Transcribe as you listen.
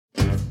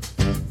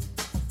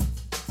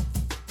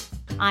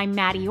I'm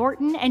Maddie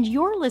Orton, and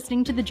you're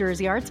listening to the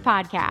Jersey Arts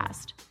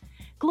Podcast.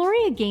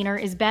 Gloria Gaynor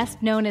is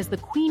best known as the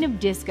Queen of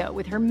Disco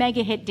with her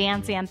mega hit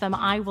dance anthem,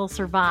 I Will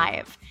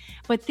Survive.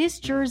 But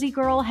this Jersey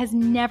girl has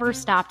never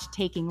stopped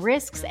taking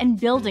risks and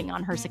building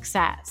on her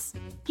success.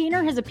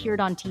 Gaynor has appeared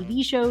on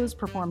TV shows,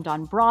 performed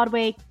on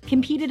Broadway,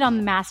 competed on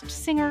The Masked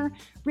Singer,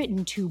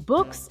 written 2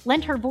 books,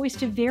 lent her voice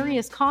to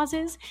various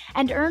causes,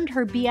 and earned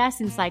her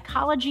BS in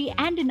psychology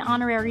and an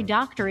honorary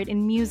doctorate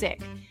in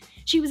music.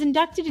 She was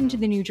inducted into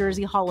the New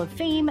Jersey Hall of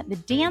Fame, the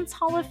Dance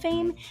Hall of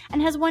Fame,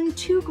 and has won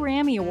 2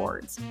 Grammy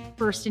Awards,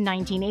 first in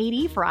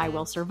 1980 for I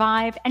Will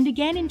Survive, and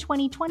again in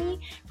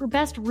 2020 for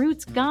Best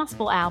Roots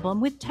Gospel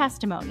Album with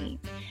Testimony.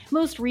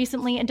 Most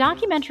recently, a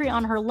documentary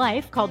on her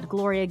life called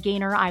Gloria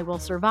Gaynor, I Will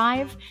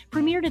Survive,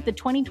 premiered at the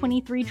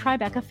 2023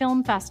 Tribeca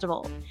Film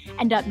Festival.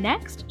 And up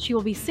next, she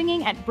will be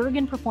singing at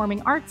Bergen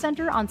Performing Arts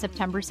Center on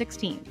September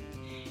 16th.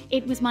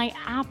 It was my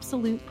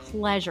absolute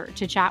pleasure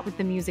to chat with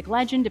the music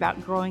legend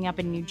about growing up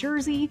in New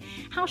Jersey,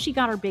 how she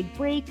got her big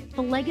break,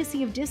 the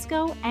legacy of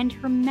disco, and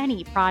her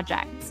many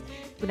projects.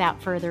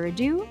 Without further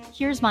ado,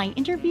 here's my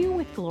interview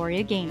with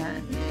Gloria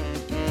Gaynor.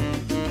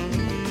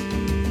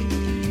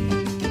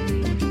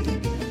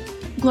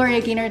 Gloria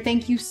Gaynor,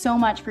 thank you so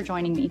much for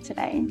joining me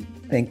today.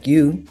 Thank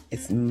you.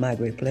 It's my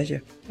great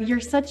pleasure.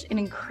 You're such an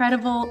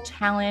incredible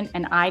talent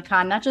and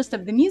icon, not just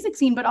of the music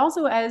scene, but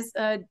also as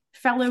a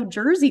fellow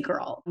Jersey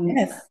girl.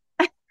 Yes.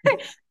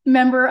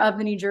 Member of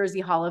the New Jersey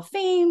Hall of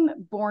Fame,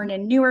 born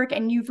in Newark,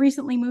 and you've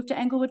recently moved to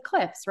Englewood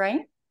Cliffs,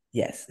 right?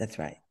 Yes, that's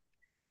right.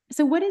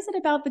 So what is it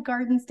about the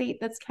Garden State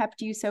that's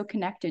kept you so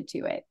connected to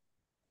it?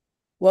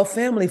 Well,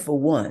 family for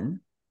one.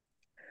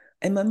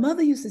 And my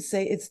mother used to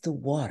say it's the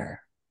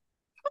water.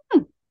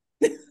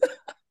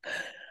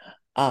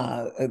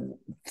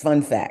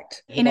 Fun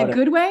fact. In a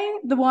good way?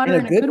 The water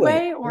in a good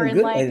way? Or in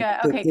like,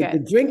 okay, good.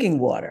 The drinking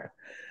water.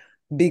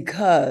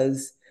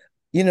 Because,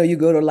 you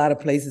go to a lot of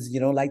places, you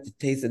don't like the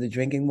taste of the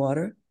drinking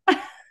water.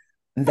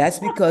 And that's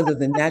because of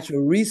the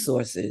natural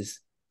resources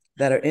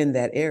that are in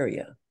that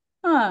area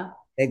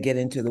that get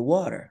into the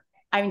water.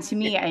 I mean, to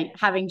me,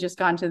 having just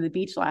gone to the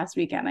beach last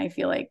weekend, I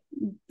feel like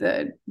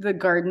the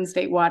Garden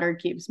State water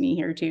keeps me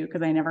here too,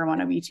 because I never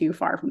want to be too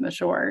far from the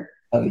shore.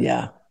 Oh,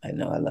 yeah. I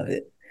know. I love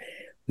it.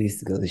 We used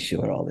to go to the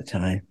shore all the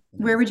time.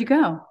 Where would you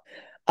go?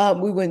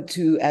 We went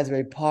to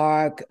Asbury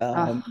Park,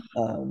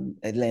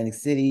 Atlantic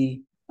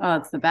City. Oh,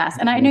 it's the best.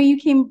 And I know you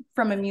came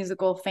from a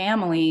musical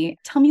family.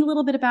 Tell me a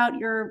little bit about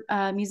your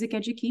music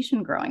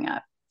education growing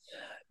up.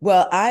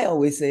 Well, I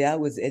always say I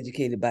was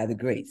educated by the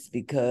greats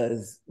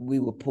because we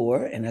were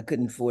poor and I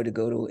couldn't afford to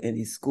go to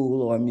any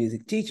school or a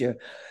music teacher.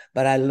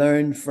 But I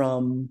learned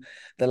from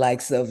the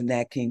likes of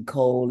Nat King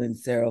Cole and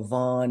Sarah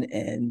Vaughan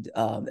and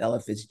Ella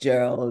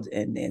Fitzgerald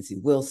and Nancy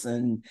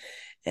Wilson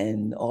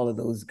and all of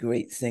those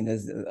great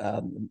singers.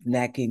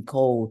 Nat King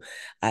Cole,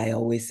 I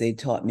always say,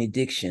 taught me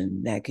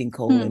diction. Nat King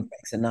Cole and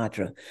Frank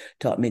Sinatra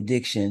taught me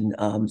diction.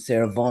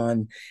 Sarah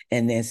Vaughan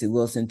and Nancy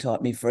Wilson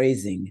taught me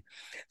phrasing.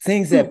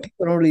 Things that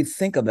people don't really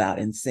think about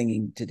in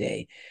singing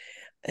today.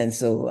 And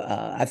so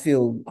I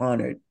feel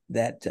honored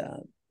that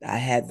I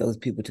had those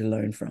people to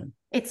learn from.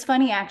 It's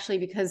funny, actually,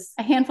 because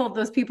a handful of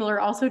those people are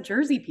also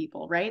Jersey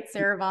people, right?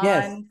 Sarah Vaughan,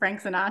 yes.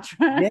 Frank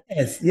Sinatra.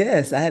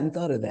 Yes. I hadn't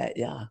thought of that.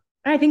 Yeah.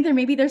 I think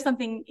there's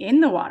something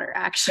in the water,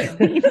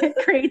 actually, that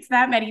creates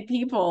that many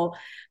people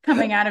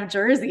coming out of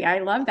Jersey. I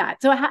love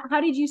that. So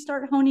how did you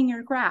start honing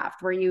your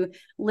craft? Were you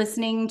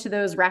listening to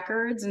those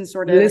records and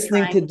sort of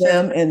listening to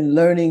them and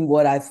learning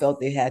what I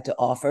felt they had to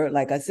offer?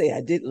 Like I say,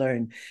 I did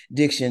learn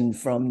diction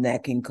from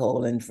Nat King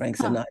Cole and Frank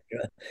Sinatra.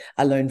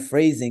 I learned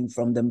phrasing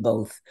from them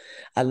both.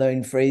 I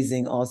learned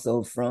phrasing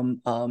also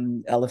from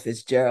Ella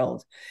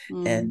Fitzgerald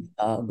and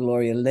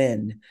Gloria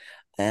Lynn.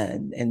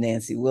 And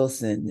Nancy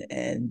Wilson.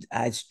 And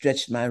I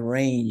stretched my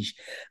range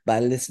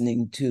by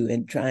listening to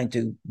and trying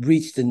to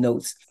reach the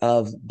notes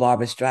of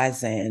Barbra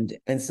Streisand.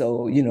 And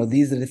so,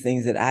 these are the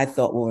things that I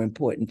thought were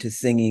important to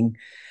singing,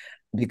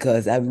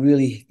 because I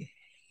really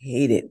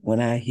hate it when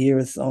I hear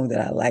a song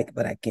that I like,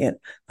 but I can't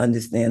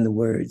understand the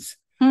words.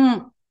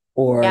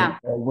 Or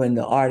when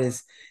the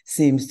artist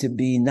seems to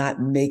be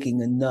not making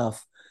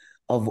enough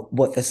of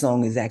what the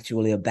song is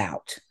actually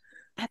about.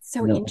 That's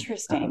so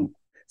interesting.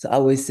 So I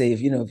always say,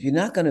 if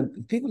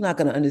people are not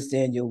gonna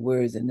understand your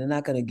words and they're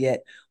not gonna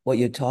get what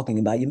you're talking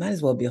about, you might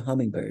as well be a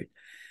hummingbird.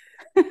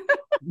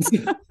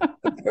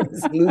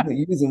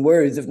 Using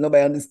words if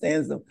nobody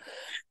understands them.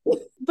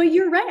 But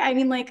you're right. I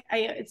mean,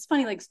 it's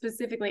funny,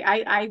 specifically,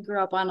 I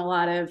grew up on a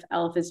lot of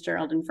Ella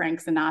Fitzgerald and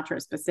Frank Sinatra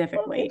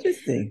specifically. Oh,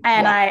 interesting.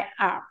 And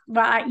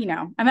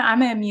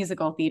I'm a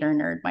musical theater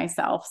nerd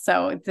myself.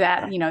 So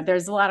that,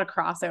 there's a lot of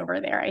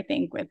crossover there, I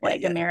think, with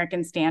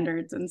American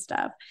standards and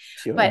stuff.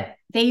 Sure. But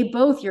they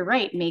both, you're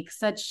right, make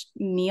such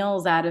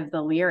meals out of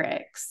the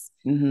lyrics.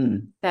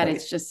 that Oh,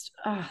 it's just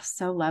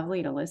so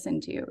lovely to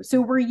listen to.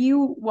 So were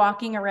you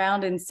walking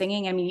around and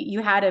singing? I mean,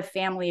 you had a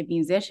family of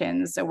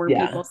musicians. So were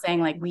yeah. people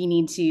saying like, we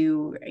need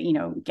to,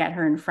 get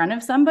her in front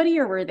of somebody?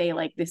 Or were they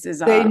like, this is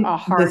They a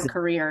hard listen.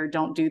 career,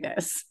 don't do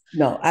this?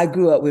 No, I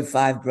grew up with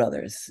five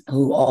brothers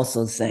who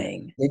also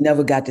sang. They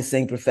never got to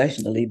sing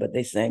professionally, but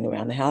they sang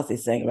around the house, they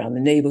sang around the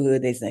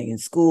neighborhood, they sang in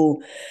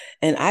school.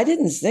 And I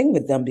didn't sing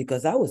with them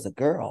because I was a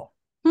girl.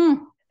 Hmm.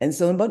 And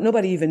so, but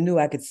nobody even knew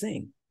I could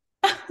sing.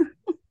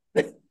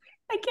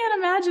 I can't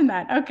imagine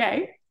that.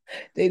 Okay.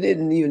 They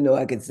didn't even know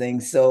I could sing.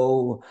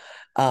 So,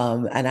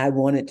 and I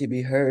wanted to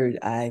be heard.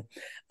 The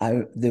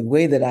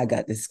way that I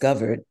got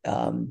discovered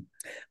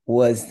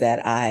was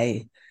that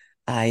I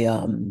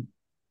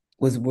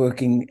was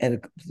working at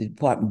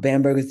a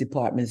Bamberger's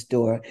department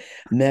store,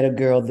 met a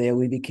girl there.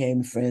 We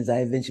became friends. I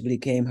eventually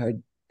became her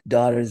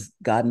daughter's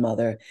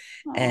godmother.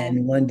 Oh.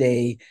 And one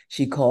day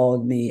she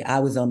called me. I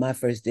was on my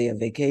first day of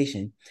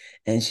vacation,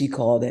 and she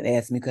called and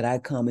asked me, could I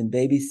come and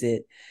babysit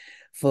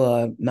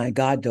for my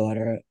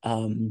goddaughter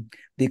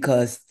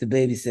because the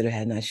babysitter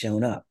had not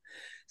shown up.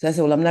 So I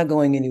said, well, I'm not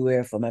going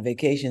anywhere for my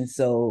vacation,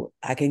 so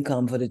I can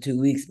come for the 2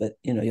 weeks, but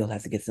you'll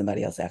have to get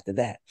somebody else after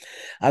that.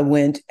 I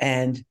went,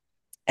 and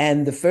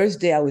the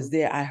first day I was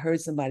there, I heard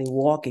somebody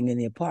walking in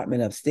the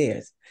apartment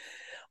upstairs.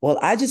 Well,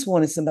 I just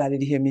wanted somebody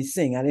to hear me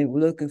sing. I didn't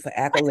looking for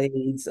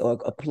accolades or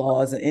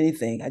applause or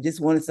anything. I just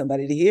wanted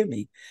somebody to hear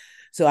me.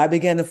 So I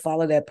began to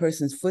follow that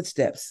person's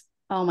footsteps.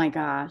 Oh my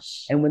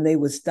gosh. And when they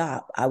would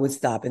stop, I would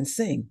stop and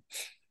sing.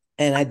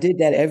 And I did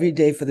that every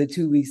day for the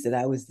 2 weeks that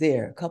I was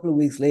there. A couple of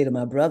weeks later,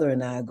 my brother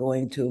and I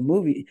went to a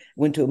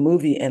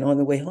movie, and on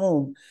the way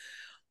home,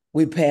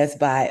 we passed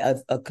by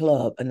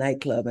a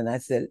nightclub, and I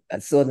said, I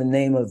saw the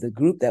name of the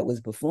group that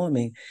was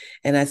performing,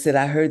 and I said,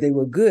 I heard they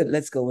were good.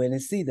 Let's go in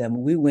and see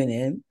them. We went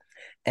in,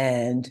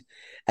 and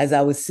as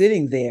I was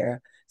sitting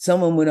there,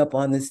 someone went up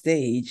on the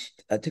stage,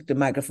 took the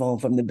microphone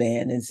from the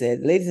band and said,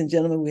 ladies and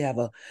gentlemen, we have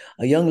a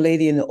young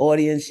lady in the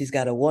audience. She's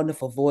got a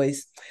wonderful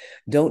voice.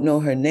 Don't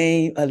know her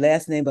name, her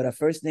last name, but her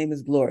first name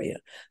is Gloria.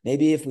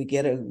 Maybe if we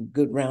get a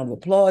good round of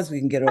applause, we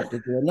can get her up to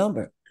do a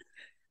number.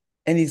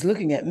 And he's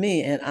looking at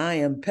me, and I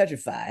am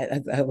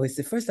petrified. I always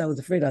say, first I was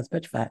afraid I was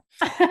petrified.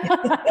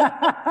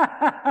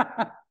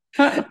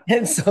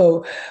 And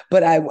so,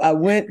 but I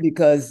went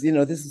because,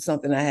 this is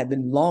something I had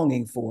been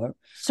longing for.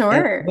 And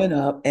I Sure. went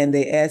up and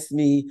they asked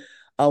me,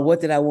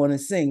 what did I want to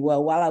sing?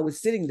 Well, while I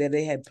was sitting there,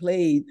 they had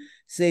played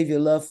Save Your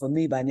Love for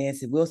Me by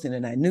Nancy Wilson,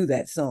 and I knew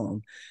that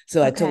song.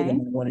 So I told them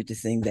Okay. I wanted to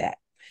sing that.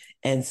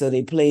 And so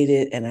they played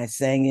it and I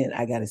sang it.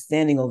 I got a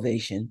standing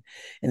ovation.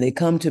 And they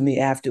come to me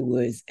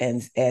afterwards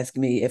and ask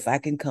me if I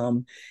can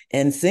come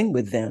and sing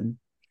with them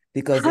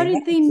because How they had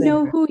did a they know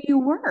singer. who you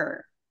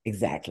were?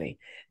 Exactly.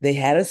 They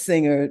had a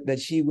singer,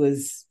 but she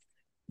was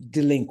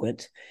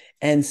delinquent.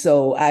 And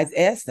so I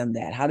asked them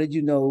that. How did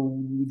you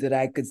know that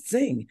I could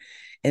sing?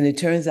 And it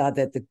turns out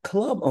that the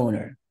club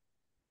owner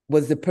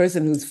was the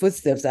person whose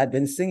footsteps I'd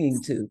been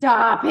singing to.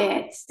 Stop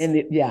it. And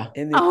it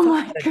Oh felt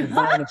my like a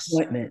divine gosh.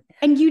 appointment.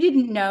 And you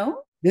didn't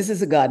know? This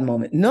is a God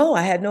moment. No,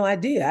 I had no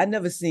idea. I'd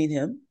never seen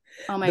him.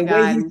 Oh my The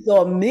way he God.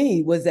 saw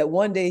me was that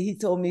one day he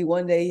told me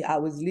one day I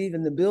was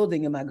leaving the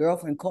building and my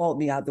girlfriend called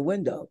me out the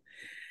window.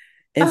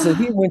 And so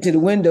he Oh, went to the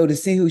window to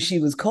see who she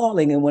was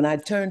calling. And when I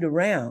turned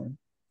around,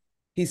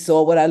 he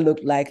saw what I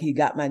looked like. He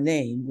got my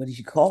name when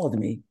she called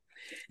me.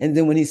 And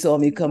then when he saw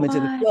me come into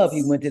the what? club,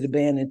 he went to the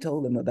band and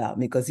told them about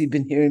me because he'd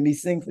been hearing me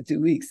sing for 2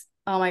 weeks.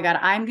 Oh my God.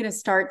 I'm going to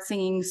start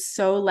singing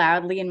so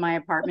loudly in my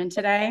apartment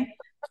today,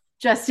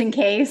 just in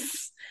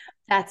case.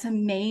 That's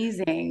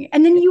amazing.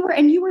 And then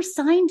you were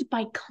signed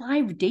by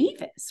Clive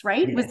Davis,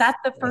 right? Was Yes, that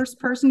the yes. first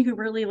person who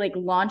really like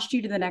launched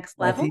you to the next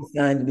Yes, level? he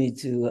signed me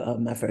to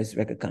my first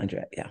record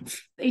contract. Yeah.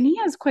 And he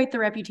has quite the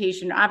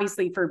reputation,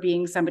 obviously, for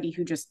being somebody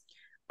who just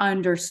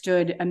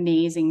understood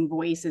amazing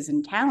voices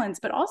and talents,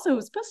 but also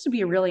was supposed to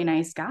be a really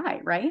nice guy,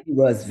 right? He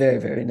was very,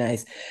 very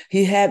nice.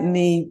 He had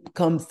me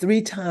come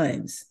 3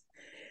 times.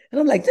 And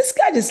I'm like, this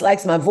guy just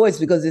likes my voice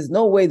because there's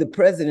no way the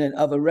president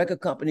of a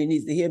record company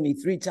needs to hear me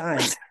 3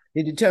 times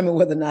to determine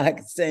whether or not I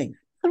can sing.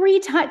 Three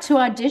times to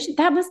audition.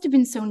 That must have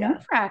been so Yeah.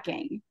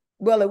 nerve-wracking.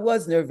 Well, it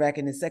was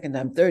nerve-wracking the second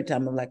time. Third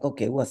time, I'm like,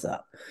 okay, what's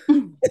up?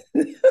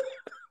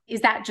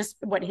 Is that just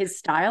what his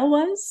style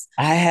was?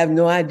 I have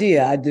no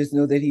idea. I just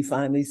know that he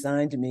finally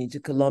signed me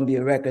to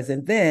Columbia Records.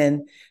 And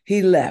then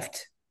he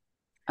left.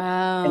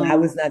 And I Oh,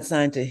 was not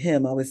signed to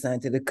him. I was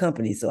signed to the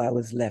company. So I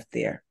was left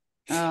there.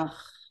 oh,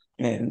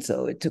 And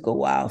so it took a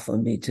while for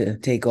me to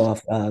take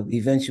off.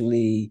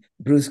 Eventually,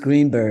 Bruce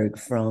Greenberg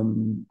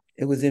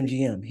it was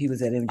MGM. He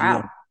was at wow.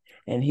 MGM.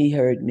 And he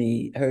heard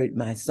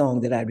my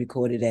song that I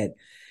recorded at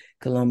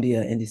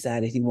Columbia and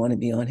decided he wanted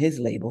me on his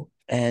label.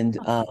 And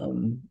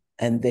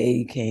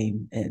they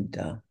came and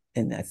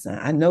that's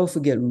I never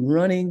forget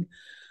running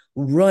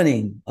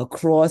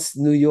across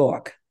New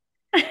York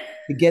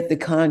to get the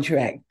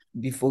contract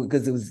before,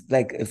 because it was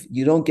like, if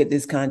you don't get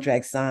this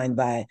contract signed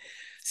by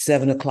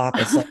 7 o'clock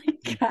or Oh something,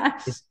 my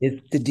gosh.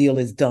 the deal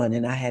is done.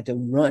 And I had to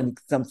run.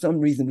 Some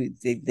reason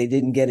they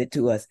didn't get it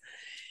to us.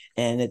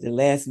 And at the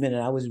last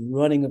minute, I was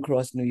running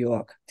across New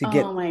York to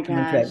get Oh my the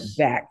contract gosh.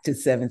 back to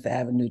 7th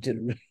Avenue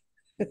to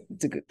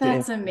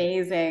That's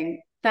amazing. yeah,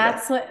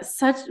 That's like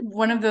such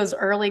one of those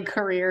early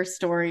career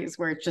stories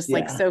where it's just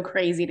like yeah. so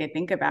crazy to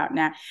think about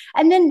now.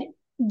 And then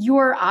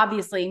your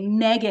obviously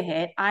mega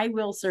hit, I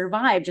Will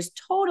Survive,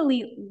 just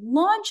totally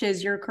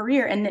launches your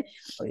career. And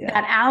Oh, yeah.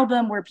 that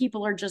album where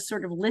people are just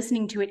sort of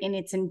listening to it in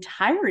its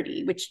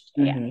entirety, which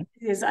Hmm.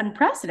 is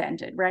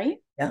unprecedented, right?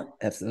 Yeah,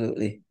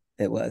 absolutely.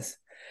 It was.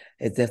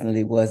 It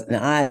definitely was. And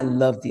I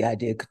love the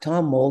idea.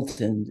 Tom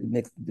Moulton,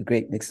 the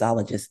great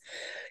mixologist,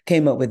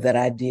 came up with that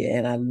idea.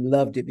 And I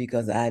loved it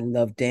because I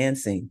love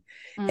dancing.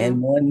 And Mm.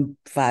 1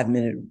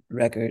 5-minute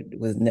record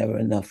was never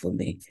enough for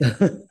me.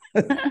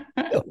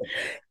 So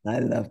I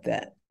love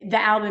that. The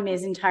album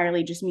is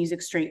entirely just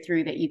music straight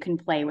through that you can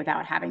play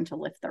without having to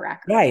lift the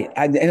record. Right.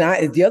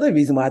 The other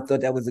reason why I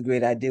thought that was a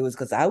great idea was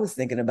because I was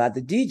thinking about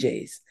the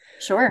DJs.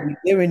 Sure.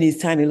 They're in these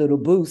tiny little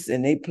booths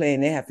and they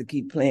have to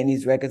keep playing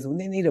these records. When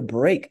they need a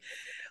break,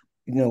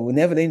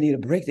 whenever they need a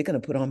break, they're going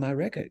to put on my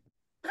record.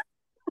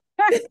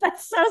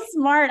 That's so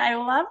smart. I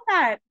love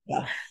that.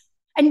 Yeah.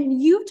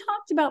 And you've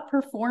talked about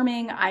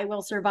performing I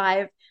Will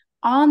Survive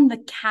on the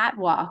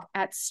catwalk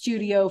at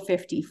Studio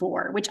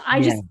 54, which I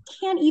Yeah. just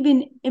can't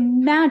even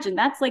imagine.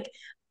 That's like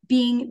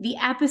being the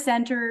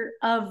epicenter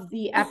of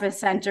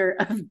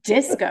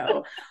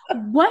disco.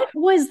 What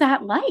was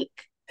that like?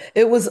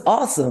 It was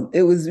awesome.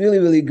 It was really,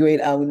 really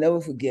great. I will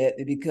never forget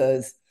it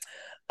because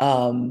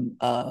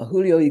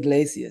Julio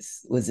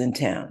Iglesias was in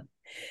town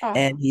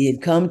and Oh, he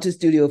had come to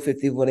Studio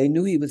 54. They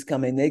knew he was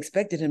coming. They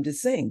expected him to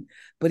sing,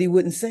 but he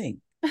wouldn't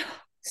sing.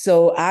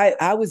 So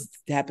I was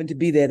happened to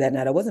be there that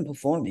night. I wasn't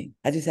performing.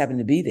 I just happened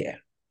to be there.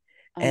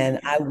 oh my And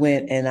I gosh.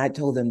 went and I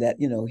told him that,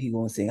 he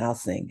won't sing, I'll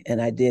sing.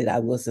 And I did. I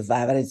Will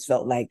Survive. I just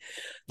felt like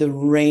the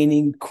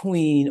reigning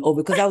queen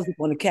over because I was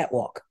on the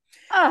catwalk.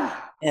 Oh,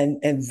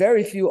 And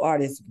very few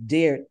artists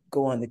dared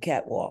go on the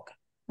catwalk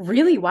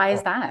really? Why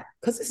is that?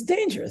 because it's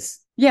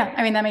dangerous. Yeah,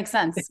 I mean, that makes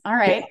sense. All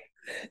right.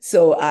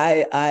 So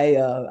I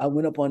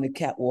went up on the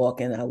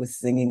catwalk and I was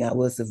singing I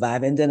Will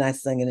Survive. And then I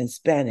sang it in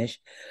Spanish,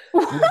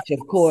 which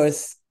of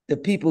course a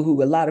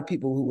lot of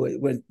people who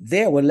were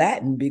there were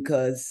Latin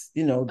because,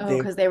 Oh, they're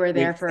because they were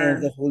there great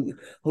fans for, of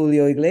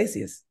Julio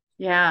Iglesias,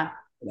 yeah.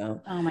 you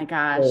know. Oh my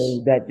gosh.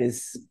 So that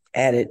just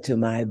added to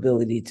my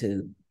ability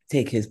to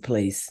take his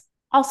place.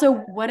 Also,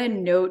 what a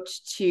note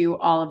to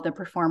all of the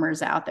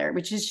performers out there,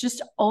 which is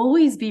just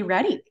always be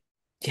ready.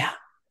 Yeah.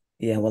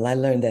 Yeah. Well, I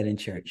learned that in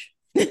church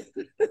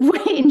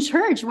Wait, in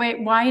church.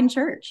 Wait, why in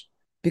church?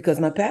 because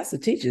my pastor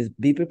teaches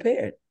be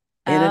prepared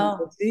in Oh,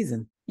 another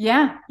season.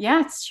 yeah.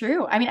 Yeah, it's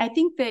true. I mean, I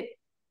think that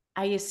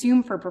I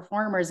assume for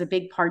performers, a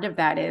big part of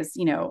that is,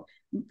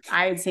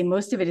 I would say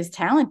most of it is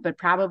talent, but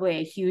probably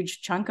a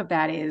huge chunk of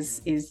that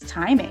is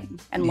timing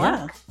and Yeah.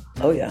 luck.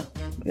 Oh, yeah.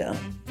 Yeah.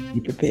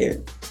 Be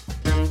prepared.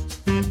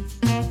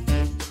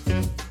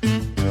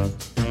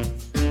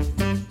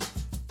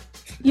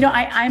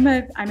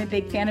 I'm a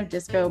big fan of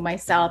disco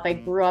myself. I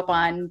grew up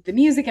on the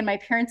music, and my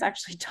parents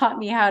actually taught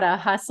me how to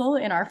hustle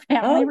in our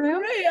family Oh, room.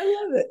 great.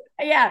 I love it.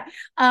 Yeah.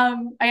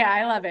 Yeah,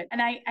 I love it.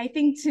 And I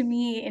think to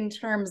me, in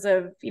terms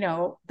of,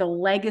 the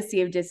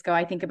legacy of disco,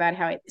 I think about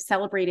how it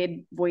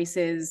celebrated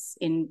voices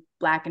in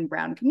Black and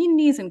brown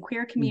communities and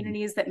queer Mhm.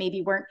 communities that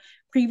maybe weren't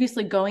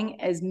previously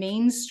going as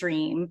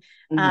mainstream.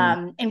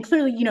 Mhm. And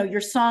clearly,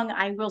 your song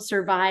I Will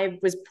Survive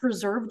was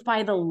preserved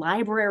by the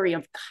Library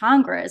of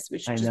Congress,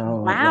 which I just,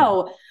 know. Yeah.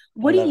 wow. I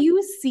What do love it.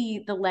 you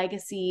see the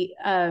legacy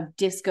of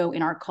disco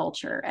in our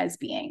culture as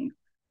being?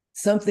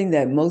 Something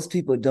that most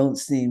people don't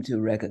seem to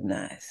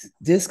recognize.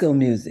 Disco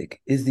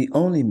music is the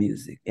only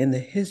music in the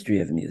history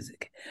of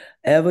music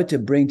ever to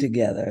bring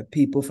together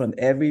people from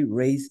every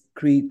race,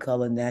 creed,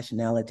 color,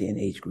 nationality, and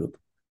age group.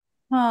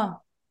 Oh,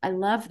 I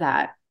love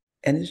that.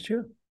 And it's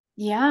true.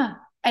 Yeah.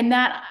 And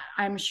that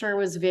I'm sure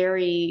was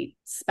very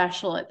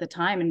special at the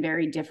time and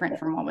very different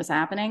from what was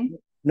happening.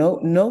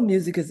 No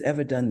music has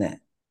ever done that.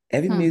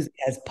 Every Hmm. music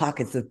has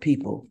pockets of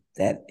people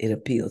that it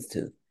appeals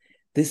to.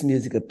 This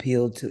music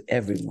appealed to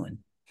everyone.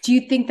 Do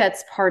you think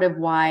that's part of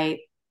why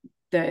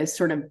the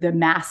sort of the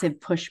massive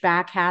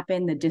pushback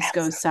happened, the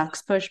disco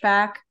sucks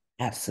pushback?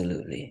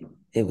 Absolutely.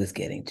 It was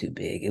getting too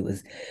big. It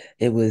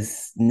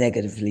was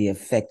negatively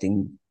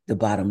affecting the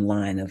bottom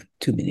line of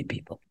too many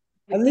people.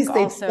 I At think least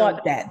they also,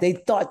 thought that. They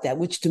thought that,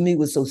 which to me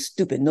was so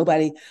stupid.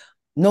 Nobody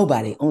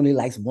only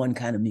likes one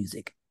kind of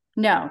music.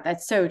 no,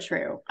 that's so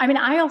true. I mean,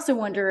 I also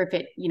wonder if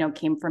it,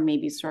 came from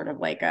maybe sort of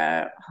like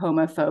a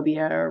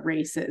homophobia or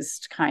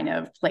racist kind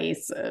of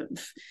place of,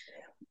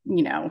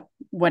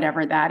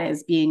 whatever that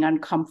is, being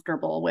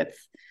uncomfortable with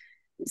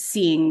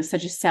seeing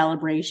such a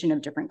celebration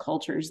of different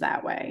cultures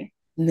that way.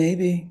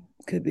 Maybe,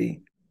 could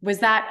be. Was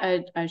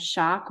that a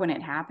shock when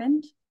it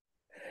happened?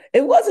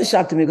 It was a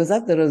shock to me because I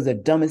thought it was the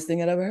dumbest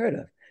thing I'd ever heard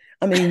of.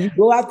 I mean, you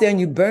go out there and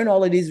you burn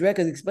all of these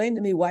records. Explain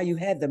to me why you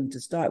had them to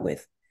start with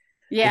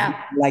if you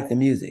Yeah. like the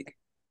music.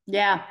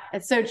 Yeah,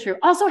 it's so true.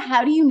 Also,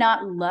 how do you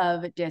not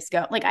love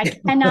disco? Like, I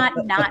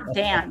cannot not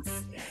dance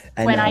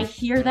I when I know.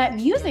 hear that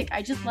music.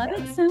 I just love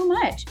it so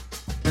much.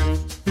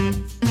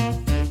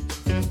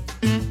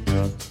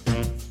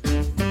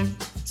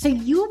 So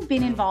you've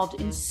been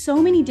involved in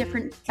so many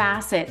different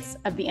facets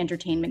of the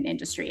entertainment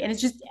industry, and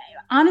it's just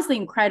honestly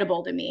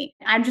incredible to me.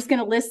 I'm just going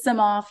to list some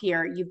off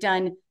here. You've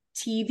done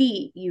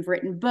TV, you've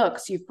written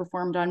books, you've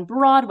performed on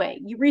Broadway,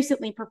 you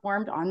recently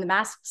performed on The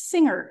Masked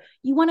Singer,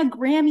 you won a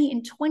Grammy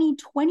in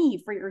 2020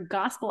 for your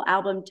gospel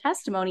album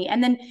Testimony,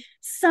 and then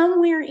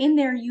somewhere in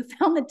there you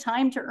found the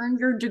time to earn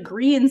your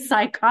degree in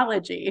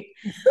psychology.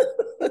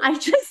 I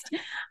just,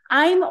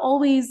 I'm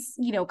always,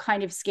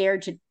 kind of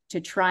scared to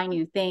try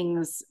new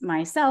things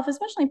myself,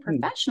 especially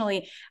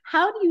professionally.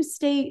 How do you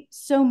stay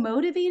so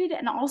motivated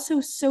and also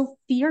so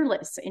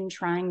fearless in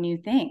trying new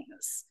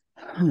things?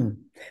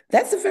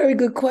 That's a very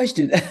good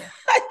question.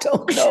 I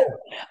don't know.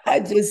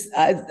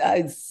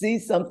 I see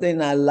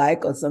something I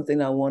like or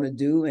something I want to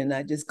do, and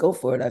I just go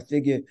for it. I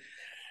figure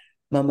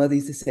my mother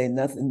used to say,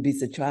 "Nothing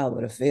beats a trial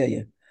but a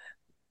failure."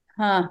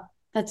 Huh.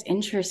 That's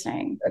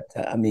interesting.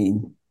 But, I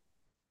mean,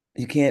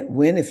 you can't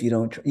win if you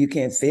don't. You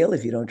can't fail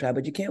if you don't try,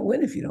 but you can't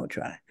win if you don't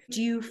try.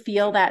 Do you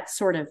feel that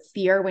sort of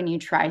fear when you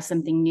try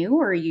something new,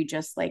 or are you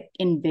just like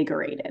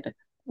invigorated?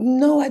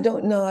 No, I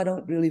don't know. I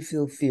don't really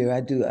feel fear.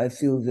 I do. I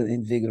feel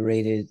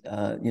invigorated,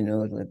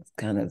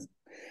 kind of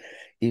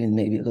even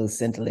maybe a little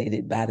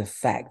scintillated by the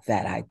fact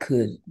that I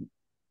could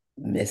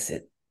miss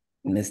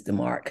the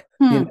mark.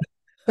 Hmm.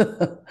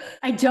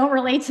 I don't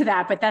relate to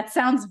that, but that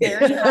sounds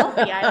very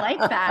healthy. I like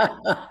that.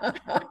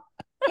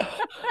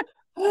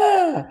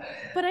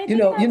 But I think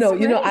that's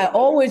great. I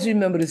always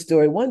remember the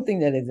story. One thing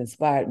that has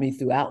inspired me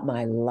throughout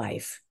my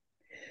life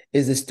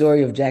is the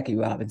story of Jackie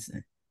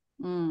Robinson.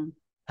 Mm.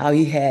 How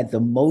he had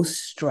the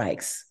most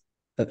strikes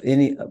of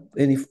any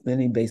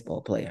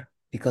baseball player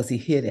because he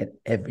hit at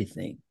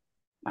everything.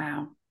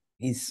 Wow.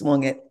 He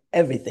swung at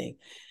everything.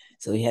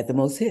 So he had the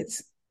most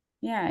hits.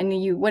 Yeah. And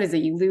what is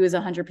it? You lose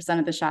 100%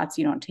 of the shots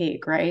you don't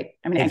take, right?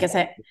 I mean,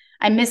 exactly.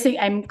 I guess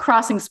I'm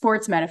crossing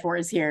sports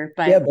metaphors here,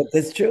 but. Yeah, but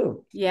that's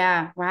true.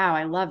 Yeah. Wow.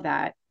 I love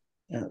that.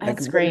 Yeah,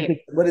 that's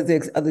great. What is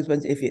the other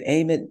expression? If you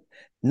aim at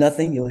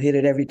nothing, you'll hit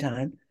it every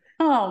time.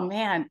 Oh,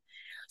 man.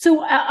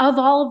 So of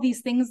all of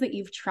these things that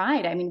you've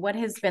tried, I mean, what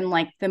has been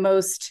like the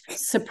most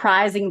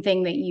surprising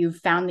thing that you've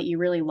found that you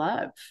really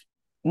love?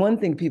 One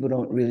thing people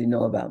don't really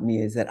know about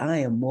me is that I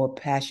am more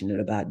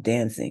passionate about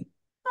dancing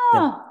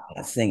than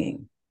about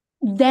singing.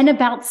 Than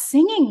about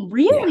singing,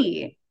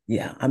 really?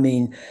 Yeah. I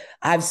mean,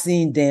 I've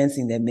seen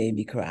dancing that made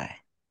me cry.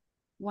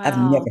 Wow. I've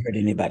never heard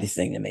anybody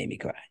sing that made me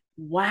cry.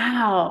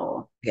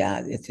 Wow.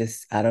 Yeah, it's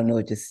just, I don't know,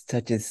 it just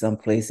touches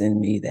someplace in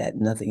me that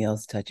nothing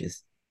else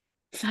touches.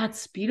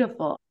 That's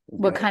beautiful.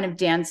 What kind of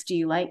dance do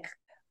you like?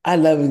 I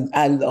love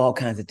all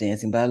kinds of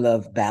dancing, but I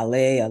love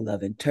ballet. I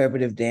love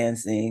interpretive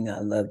dancing.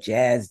 I love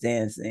jazz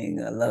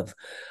dancing. I love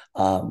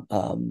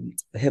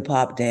hip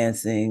hop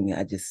dancing.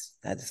 I just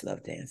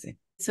love dancing.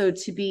 So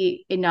to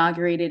be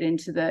inaugurated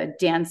into the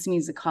Dance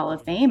Music Hall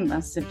of Fame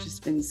must have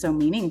just been so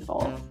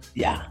meaningful.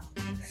 Yeah.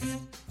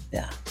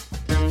 Yeah.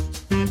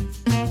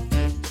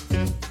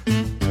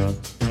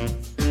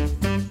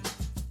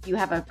 You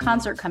have a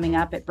concert coming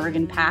up at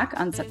Bergen Pack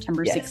on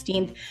September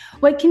 16th.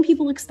 What can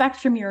people expect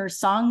from your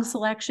song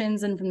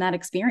selections and from that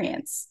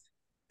experience?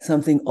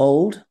 Something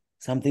old,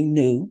 something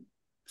new,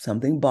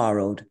 something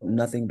borrowed,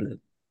 nothing blue.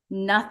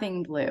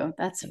 Nothing blue.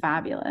 That's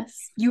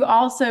fabulous. You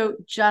also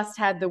just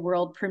had the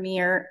world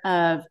premiere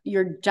of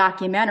your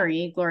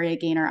documentary, Gloria,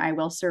 Gaynor, I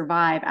Will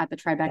Survive, at the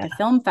Tribeca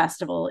Film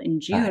Festival in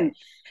June. Right.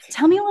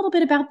 Tell me a little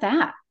bit about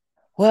that.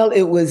 Well,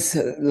 it was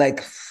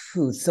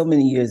so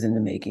many years in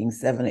the making,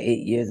 7 or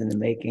 8 years in the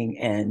making.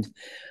 And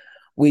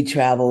we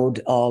traveled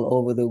all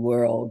over the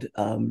world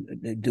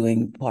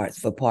doing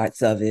parts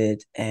of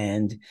it.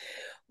 And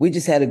we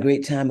just had a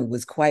great time. It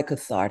was quite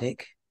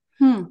cathartic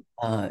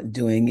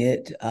doing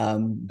it,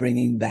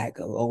 bringing back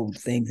old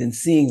things and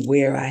seeing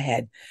where I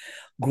had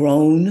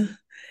grown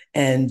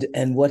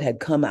and what had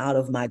come out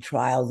of my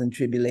trials and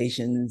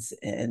tribulations.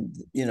 And,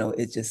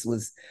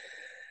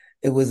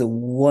 it was a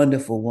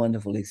wonderful,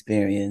 wonderful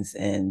experience.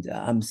 And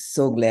I'm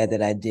so glad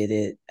that I did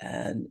it.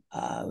 And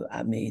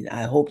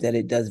I hope that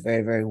it does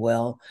very, very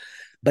well,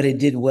 but it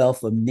did well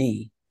for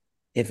me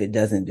if it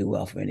doesn't do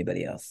well for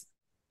anybody else.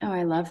 Oh,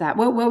 I love that.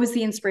 What was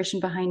the inspiration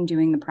behind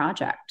doing the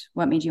project?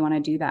 What made you want to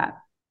do that?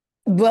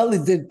 Well,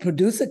 the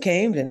producer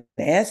came and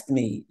asked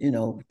me,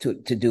 to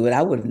do it.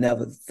 I would have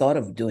never thought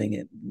of doing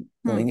it.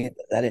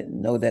 I didn't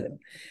know that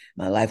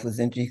my life was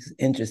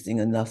interesting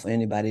enough for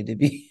anybody to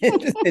be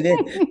interested in.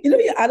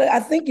 I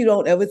think you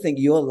don't ever think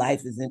your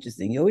life is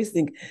interesting. You always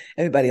think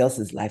everybody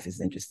else's life is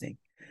interesting.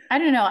 I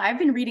don't know. I've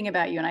been reading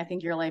about you, and I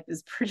think your life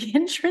is pretty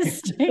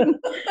interesting.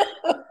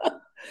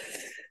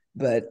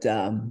 But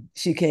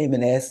she came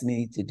and asked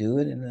me to do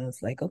it, and I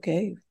was like,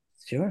 okay.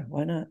 Sure,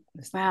 why not?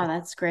 Wow,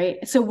 that's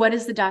great. So what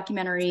does the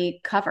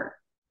documentary cover?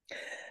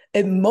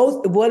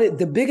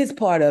 The biggest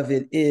part of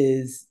it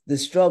is the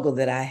struggle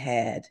that I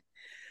had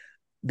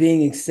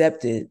being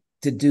accepted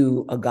to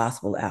do a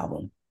gospel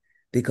album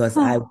because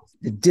I was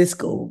the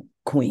disco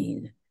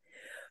queen,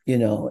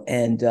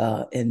 and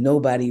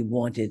nobody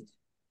wanted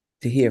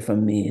to hear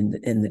from me in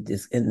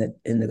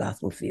the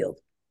gospel field.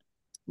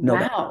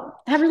 Nobody. Wow.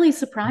 That really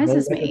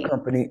surprises No record me.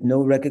 company,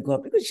 no record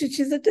company. Because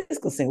she's a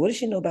disco singer. What does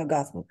she know about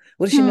gospel?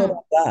 What does she know Hmm.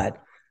 about God?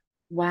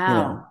 You know.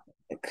 Wow.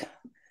 Like,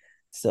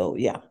 so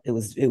yeah, it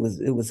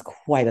was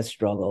quite a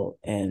struggle,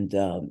 and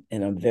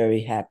I'm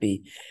very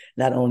happy,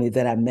 not only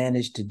that I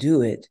managed to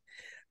do it.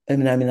 I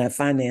mean, I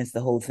financed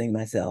the whole thing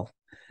myself.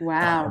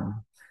 Wow.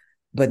 Um,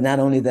 but not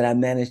only that I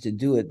managed to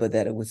do it, but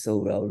that it was so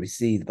well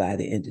received by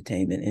the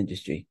entertainment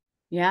industry.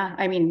 Yeah.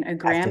 I mean, a After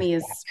Grammy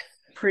is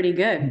pretty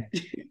good.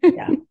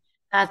 yeah.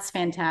 That's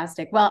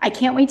fantastic. Well, I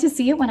can't wait to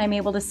see it when I'm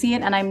able to see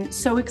it. And I'm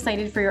so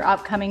excited for your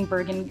upcoming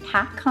Bergen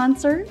Pack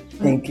concert.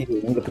 Thank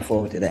you. I'm looking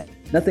forward to that.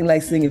 Nothing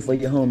like singing for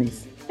your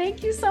homies.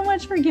 Thank you so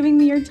much for giving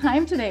me your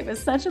time today. It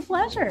was such a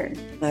pleasure.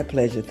 My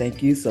pleasure.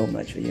 Thank you so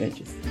much for your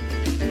interest.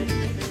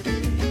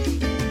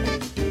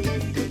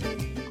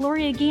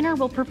 Gloria Gaynor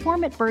will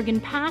perform at Bergen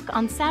Pack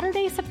on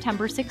Saturday,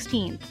 September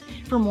 16th.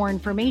 For more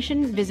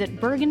information, visit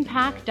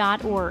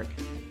bergenpack.org.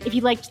 If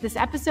you liked this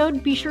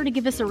episode, be sure to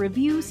give us a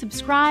review,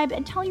 subscribe,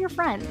 and tell your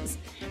friends.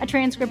 A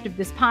transcript of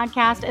this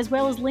podcast, as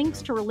well as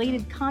links to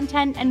related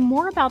content and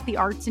more about the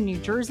arts in New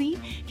Jersey,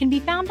 can be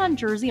found on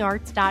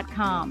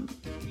jerseyarts.com.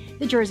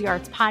 The Jersey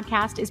Arts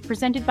Podcast is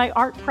presented by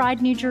Art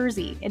Pride New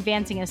Jersey,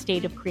 advancing a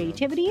state of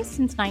creativity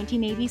since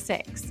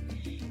 1986.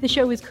 The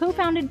show is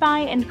co-founded by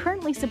and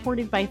currently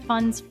supported by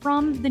funds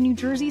from the New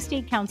Jersey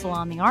State Council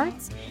on the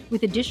Arts,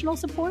 with additional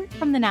support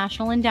from the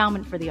National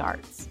Endowment for the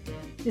Arts.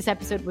 This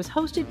episode was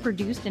hosted,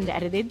 produced, and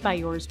edited by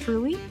yours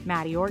truly,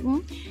 Maddie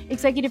Orton.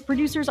 Executive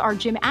producers are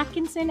Jim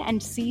Atkinson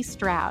and C.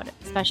 Stroud.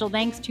 Special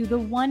thanks to the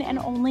one and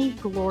only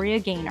Gloria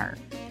Gaynor.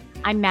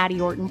 I'm Maddie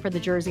Orton for the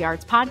Jersey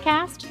Arts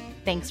Podcast.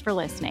 Thanks for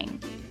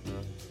listening.